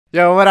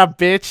Yo, what up,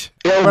 bitch?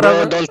 Yo, What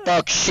bro, up? don't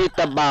talk shit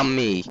about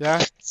me.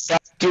 Yeah?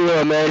 Fuck you,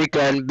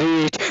 American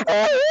bitch.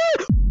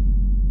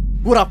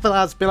 What up,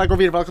 fellas? Baylike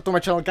over here. Welcome to my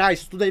channel,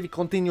 guys. Today we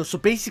continue. So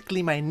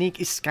basically, my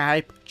nick is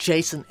Skype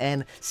Jason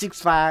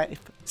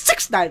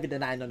N6569 with a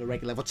 9 on the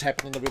regular. What's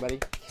happening, everybody?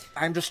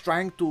 I'm just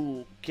trying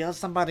to kill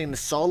somebody in the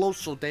solo,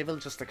 so they will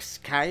just like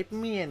Skype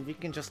me, and we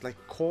can just like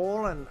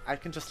call, and I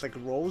can just like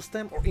roast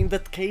them. Or in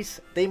that case,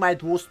 they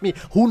might roast me.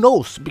 Who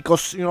knows?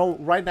 Because you know,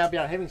 right now we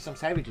are having some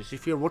savages.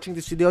 If you're watching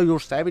this video, you're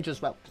savage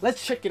as well.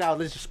 Let's check it out.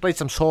 Let's just play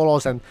some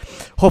solos, and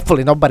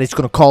hopefully nobody's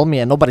gonna call me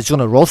and nobody's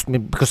gonna roast me,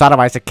 because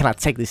otherwise I cannot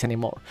take this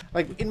anymore.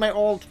 Like in my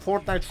old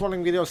Fortnite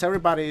trolling videos,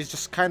 everybody is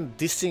just kind of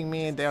dissing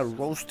me, they are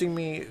roasting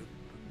me.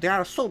 They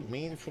are so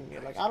mean to me.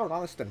 Like, I don't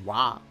understand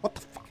why. What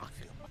the fuck?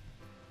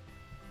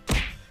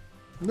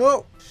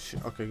 No!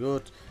 Okay,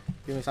 good.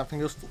 Give me something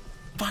useful.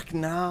 Fuck,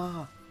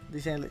 nah.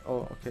 This ain't like,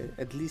 oh, okay.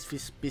 At least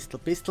this pistol.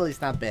 Pistol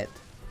is not bad.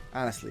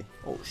 Honestly.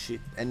 Oh,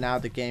 shit. And now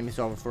the game is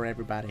over for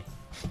everybody.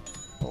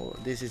 Oh,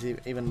 this is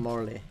even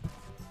more late.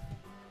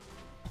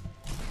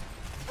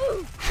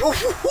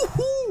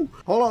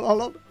 Hold on,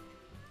 hold on.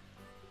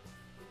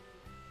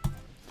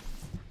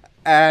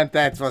 And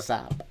that's what's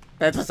up.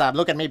 That's what's up.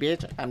 Look at me,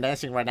 bitch. I'm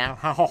dancing right now.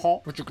 Ha ha ha.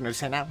 What you gonna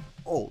say now?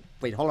 Oh,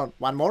 wait, hold on.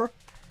 One more.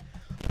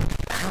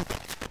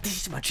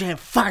 This is my jam.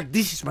 Fuck,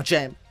 this is my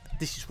jam.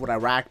 This is what I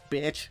rock,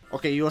 bitch.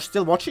 Okay, you're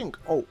still watching?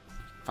 Oh,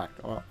 fuck.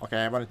 Oh, okay,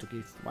 I wanted to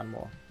give one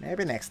more.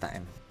 Maybe next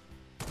time.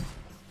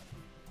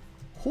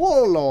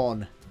 Hold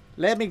on.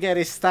 Let me get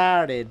it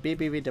started.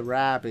 BB with the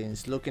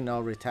Robins. Looking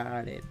all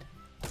retarded.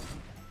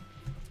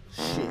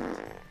 Shit.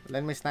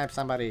 Let me snipe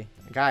somebody.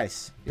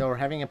 Guys, you're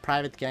having a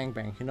private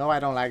gangbang. You know I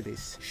don't like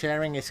this.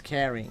 Sharing is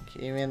caring.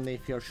 Even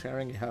if you're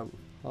sharing a hoe.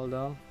 Hold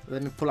on.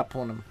 Let me pull up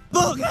on him.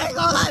 Look, hang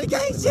on,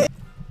 shit.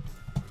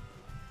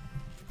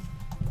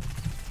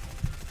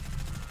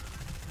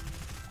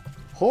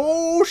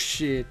 Oh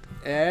shit.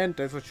 And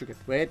that's what you get.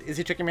 Wait, is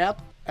he checking me out?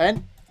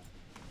 And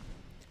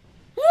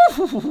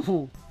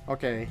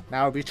okay,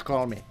 now bitch,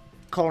 call me.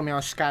 Call me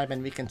on Skype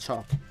and we can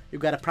talk. You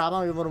got a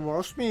problem? You wanna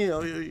roast me?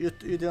 Or you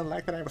didn't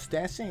like that I was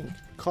dancing?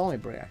 Call me,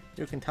 bro.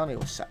 You can tell me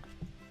what's up.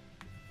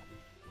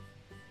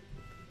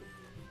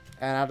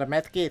 Another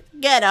medkit?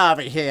 Get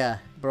over here!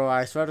 Bro,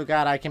 I swear to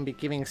God I can be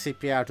giving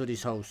CPR to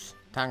this host.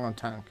 Tongue on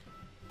tongue.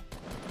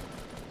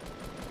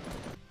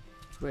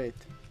 Wait.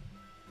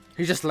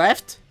 He just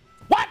left?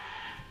 What?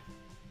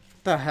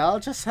 The hell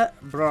just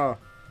bro.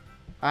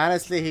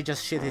 Honestly, he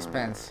just shit his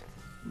pants.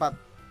 But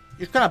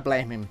you cannot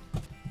blame him.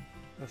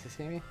 Does he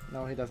see me?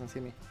 No, he doesn't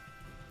see me.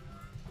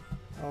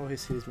 Oh, he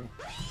sees me.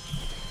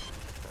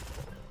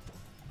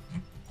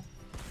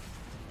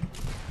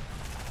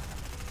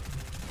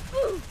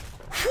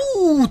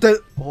 Whew,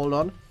 hold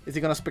on. Is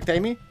he gonna spectate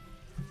me?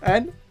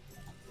 And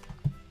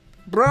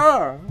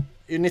bruh,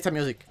 you need some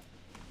music.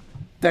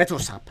 That's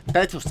what's up.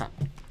 That's what's up.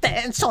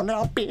 Dance on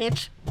your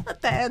bitch.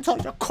 Dance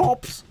on your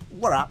corpse.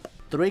 What up?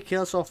 3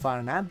 kills so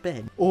far, not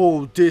bad.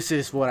 Oh, this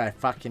is what I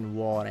fucking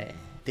wanted.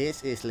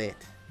 This is lit.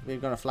 We're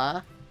gonna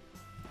fly.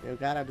 You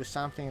gotta do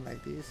something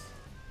like this.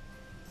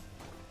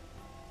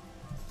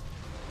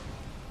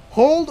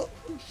 Hold.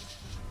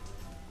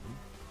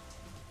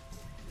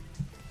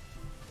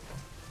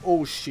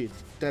 Oh shit,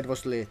 that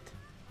was lit.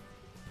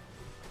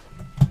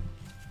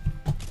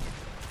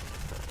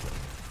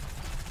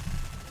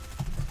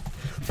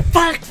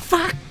 Fuck,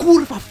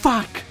 kurva,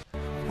 fuck!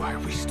 Why are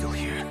we still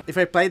here? If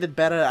I played it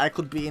better, I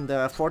could be in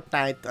the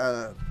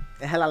Fortnite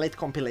hella late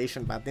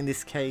compilation, but in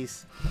this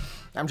case,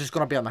 I'm just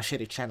gonna be on my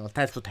shitty channel.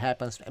 That's what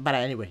happens. But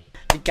anyway,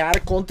 we gotta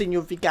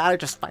continue. We gotta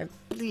just find.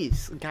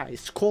 Please,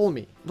 guys, call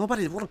me.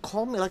 Nobody wanna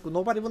call me. Like,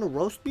 nobody wanna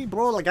roast me,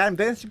 bro. Like, I'm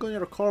dancing on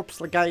your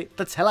corpse. Like,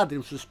 that's hella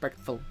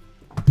disrespectful.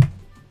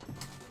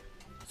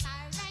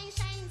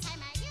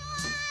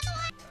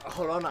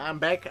 Hold on, I'm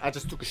back. I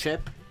just took a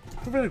shit.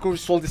 We're gonna go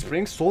Salty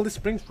Springs. Salty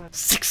Springs.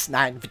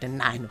 6'9" with a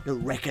 9 on the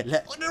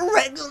regular. On the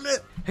regular.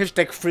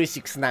 Hashtag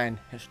 369.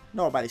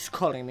 Nobody's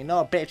calling me.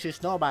 No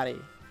bitches. Nobody.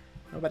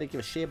 Nobody give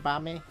a shit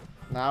about me.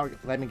 Now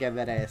let me get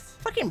that ass.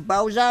 Fucking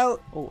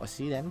bozo. Oh, I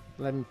see them.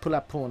 Let me pull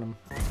up on them.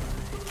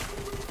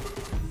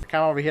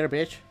 Come over here,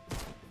 bitch.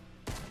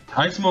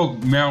 I smoke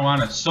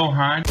marijuana so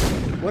hard.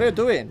 What are you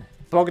doing?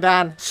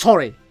 Bogdan,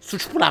 sorry.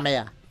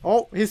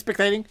 Oh, he's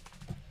spectating.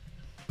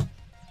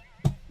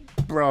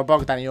 Bro,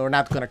 Bogdan, you're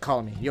not gonna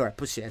call me. You're a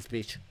pussy ass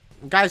bitch.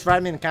 Guys,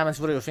 write me in the comments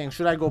what do you think.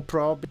 Should I go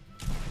pro?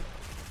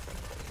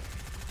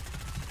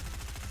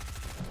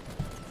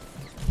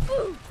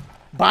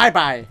 Bye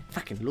bye.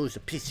 Fucking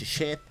loser, piece of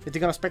shit. Is he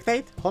gonna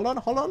spectate? Hold on,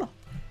 hold on.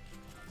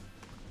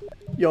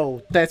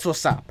 Yo, that's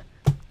what's up.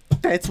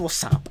 That's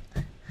what's up.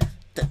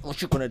 That's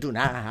what you gonna do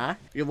now, huh?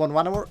 You want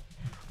one more?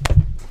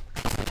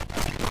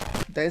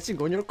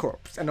 Dancing on your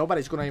corpse, and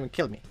nobody's gonna even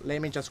kill me.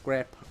 Let me just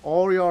grab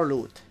all your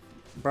loot.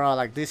 Bro,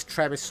 like this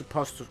trap is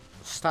supposed to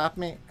stop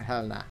me?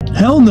 Hell nah.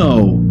 Hell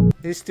no!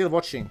 He's still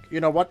watching.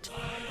 You know what?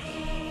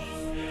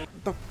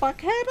 What the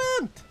fuck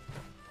happened?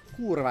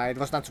 Kurva, it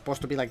was not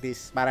supposed to be like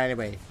this. But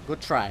anyway,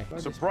 good try.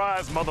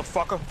 Surprise,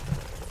 motherfucker!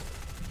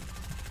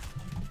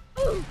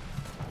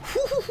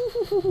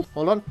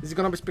 Hold on, is he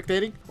gonna be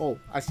spectating? Oh,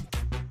 I see.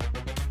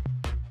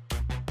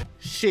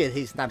 Shit,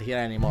 he's not here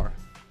anymore.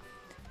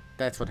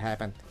 That's what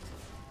happened.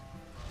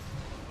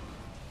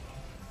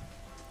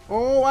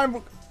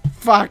 Oh,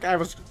 fuck,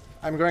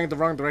 I'm going the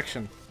wrong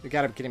direction. You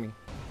gotta be kidding me.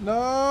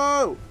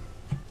 No!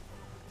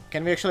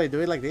 Can we actually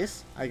do it like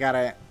this? I got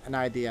an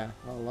idea.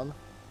 Hold on.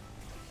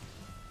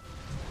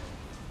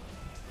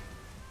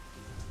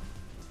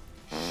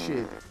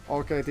 Shit.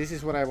 Okay, this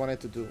is what I wanted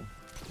to do.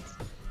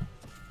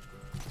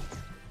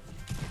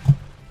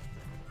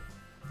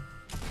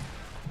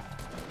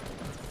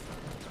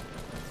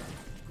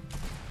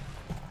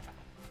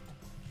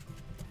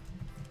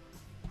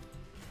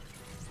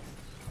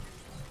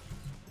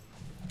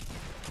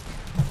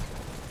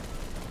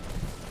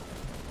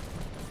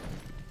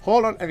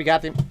 Hold on, we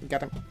got him. We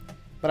got him.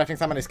 But I think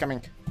somebody's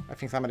coming. I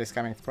think somebody's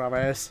coming.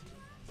 Progress.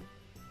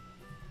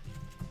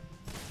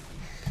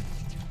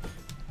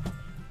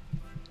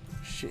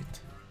 Shit.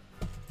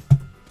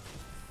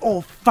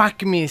 Oh,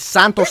 fuck me.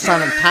 Santos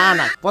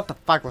Santana. What the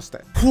fuck was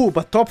that? Phew,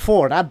 but top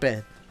 4, not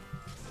bad.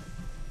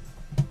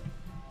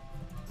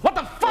 What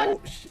the fuck?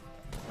 Oh, shit.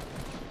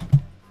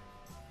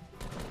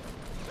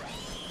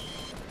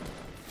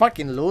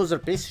 Fucking loser,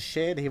 piece of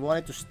shit. He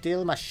wanted to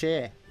steal my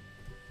share.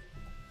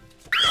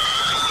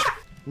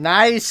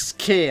 Nice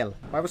kill.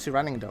 Why was he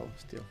running though?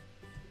 Still.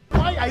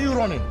 Why are you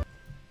running?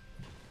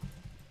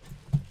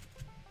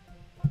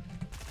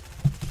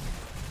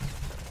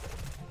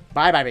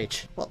 Bye bye,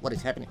 bitch. What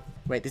is happening?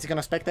 Wait, is he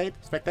gonna spectate?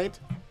 Spectate?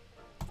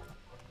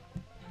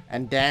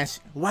 And dance.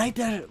 Why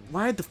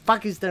the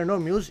fuck is there no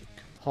music?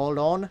 Hold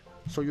on,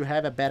 so you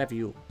have a better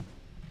view.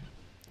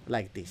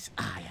 Like this.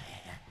 Ah, yeah.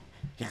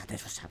 Yeah,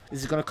 that's what's happening.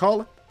 Is he gonna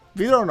call it?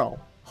 We don't know.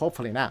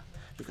 Hopefully not.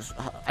 Because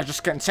I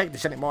just can't take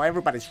this anymore.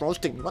 Everybody's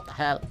roasting me. What the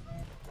hell?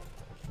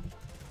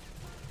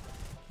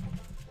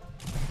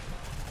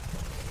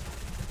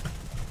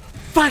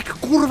 Fuck,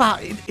 kurva!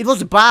 It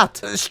was a bot.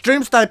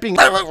 Stream sniping.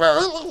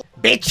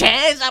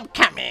 Bitches, I'm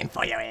coming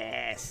for your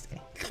ass.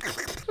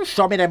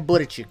 Show me them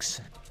booty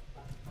cheeks.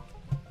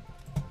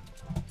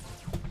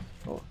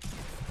 Oh.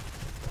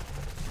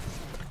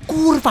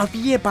 Kurva,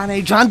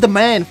 jebane, John the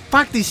man.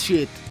 Fuck this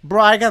shit.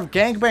 Bro, I got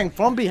gangbang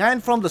from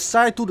behind, from the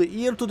side, to the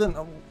ear, to the...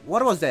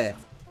 What was that?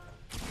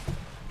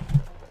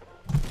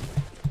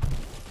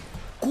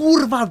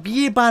 Kurva,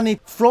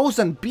 jebane,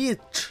 frozen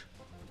bitch.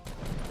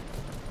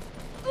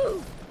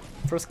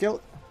 First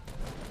kill.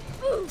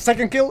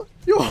 Second kill.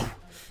 Yo!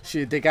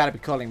 Shit, they gotta be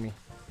calling me.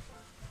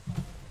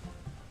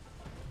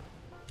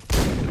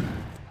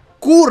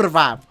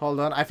 Kurva!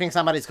 Hold on, I think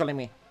somebody's calling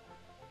me.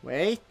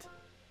 Wait.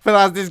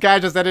 Fellas, this guy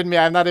just added me,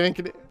 I'm not even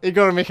kidding.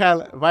 Igor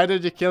Mikhail, why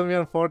did you kill me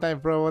on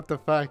Fortnite, bro? What the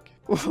fuck?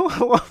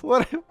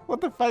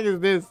 what the fuck is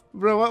this?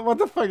 Bro, what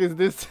the fuck is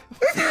this?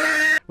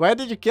 Why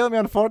did you kill me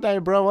on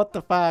Fortnite, bro? What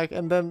the fuck?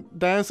 And then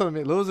dance on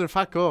me. Loser,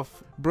 fuck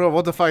off. Bro,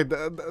 what the fuck?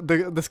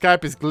 The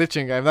Skype is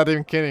glitching. I'm not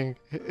even kidding.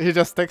 He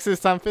just texted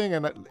something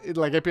and it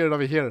like appeared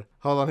over here.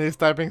 Hold on, he's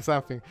typing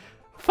something.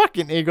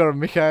 Fucking Igor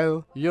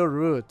Mikhail, you're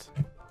rude.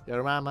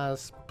 Your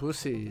mama's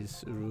pussy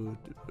is rude,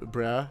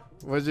 bruh.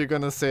 What you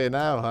gonna say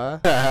now,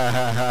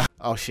 huh?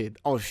 Oh shit,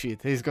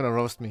 he's gonna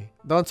roast me.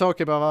 Don't talk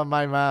about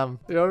my mom.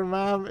 Your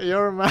mom.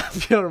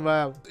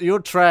 You're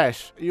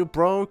trash. You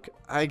broke.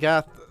 I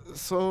got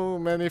so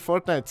many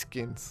Fortnite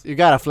skins. You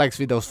gotta flex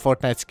with those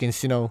Fortnite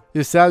skins, you know.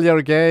 You sell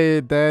your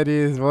gay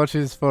daddy's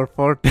watches for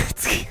Fortnite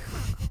skins.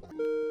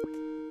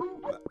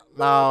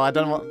 No, I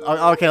don't want.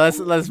 Okay,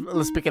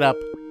 let's pick it up.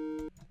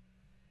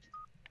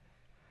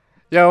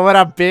 Yo, what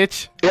up,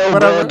 bitch? Yo,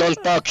 what bro, up?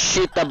 don't talk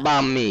shit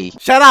about me.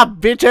 Shut up,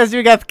 bitches!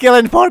 You got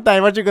killed in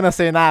Fortnite. What you gonna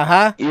say now,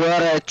 huh? You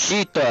are a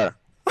cheater.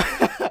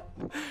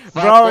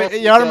 Bro,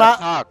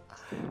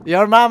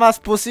 your mama's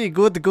pussy,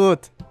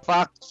 good.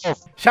 Fuck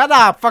off. Shut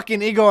up,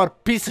 fucking Igor,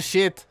 piece of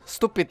shit.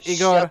 Stupid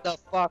Igor. Shut the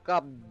fuck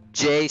up,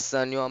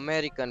 Jason, you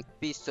American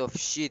piece of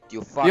shit,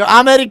 you fucking... You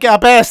America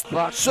best.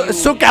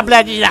 Suka,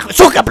 блядь, нахуй.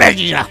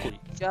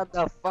 Shut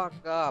the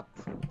fuck up.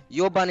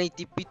 Ёбаный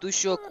ты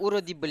петушок,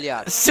 уроди,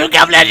 блядь.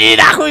 Сука, блядь,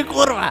 нахуй,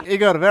 kurva.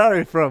 Igor, where are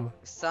you from?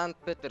 St.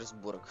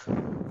 Petersburg.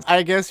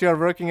 I guess you're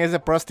working as a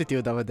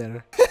prostitute over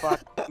there.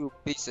 Fuck you,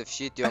 piece of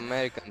shit, you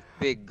American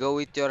pig. Go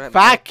with your...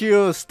 Fuck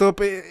you,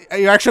 stupid.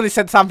 You actually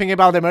said something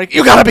about America.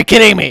 You gotta be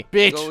kidding me,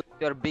 bitch. Go with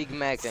your Big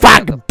Mac.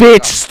 Fuck,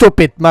 bitch,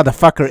 stupid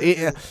motherfucker.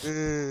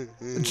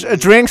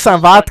 Drink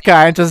some vodka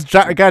and just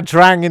get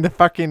drunk in the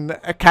fucking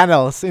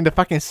canals, in the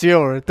fucking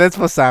sewer. That's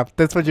what's up.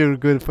 That's what you're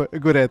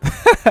good at.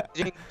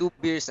 Drink 2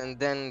 beers and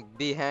then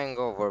be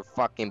hangover,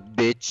 fucking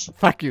bitch.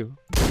 Fuck you.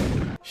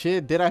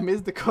 Shit, did I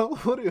miss the call?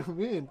 What do you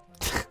mean?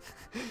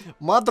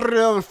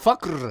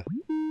 Motherfucker.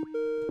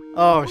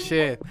 Oh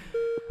shit.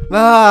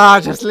 Nah,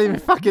 just leave me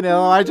fucking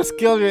alone. I just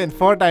killed you in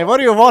Fortnite. What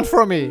do you want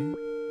from me?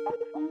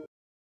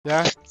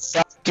 Yeah?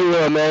 Fuck you,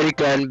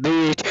 American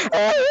bitch.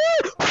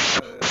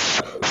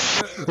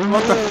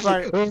 What the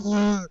fuck?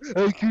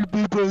 I kill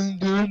people in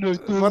the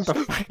internet. What the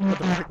fuck? What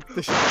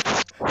the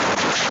fuck?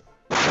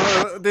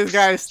 Bro, this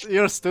guy's,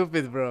 you're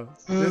stupid, bro.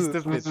 You're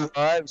stupid.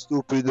 I'm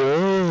stupid.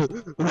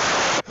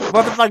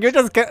 What the fuck? You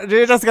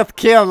just got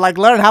killed. Like,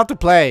 learn how to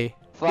play.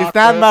 It's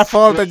not my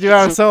fault that you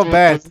are so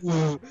bad.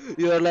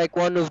 You are like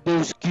one of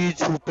those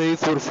kids who pay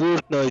for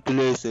Fortnite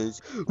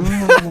lessons.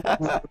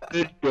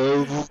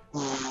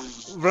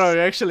 Bro, you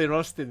actually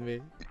roasted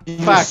me. You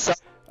Fuck. suck.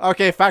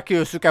 Okay, fuck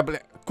you, Suka.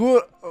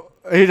 Cool.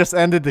 He just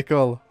ended the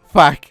call.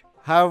 Fuck.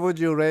 How would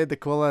you rate the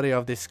quality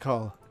of this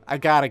call? I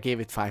gotta give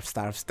it 5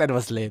 stars. That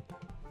was lit.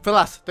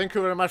 Fellas, thank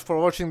you very much for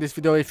watching this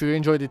video. If you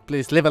enjoyed it,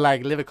 please leave a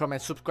like, leave a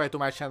comment, subscribe to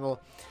my channel.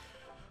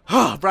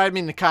 Write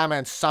me in the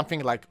comments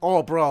something like,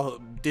 oh bro,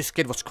 this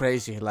kid was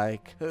crazy,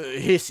 like,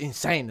 he's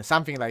insane,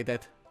 something like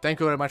that. Thank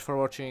you very much for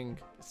watching.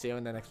 See you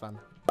in the next one.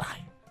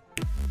 Bye.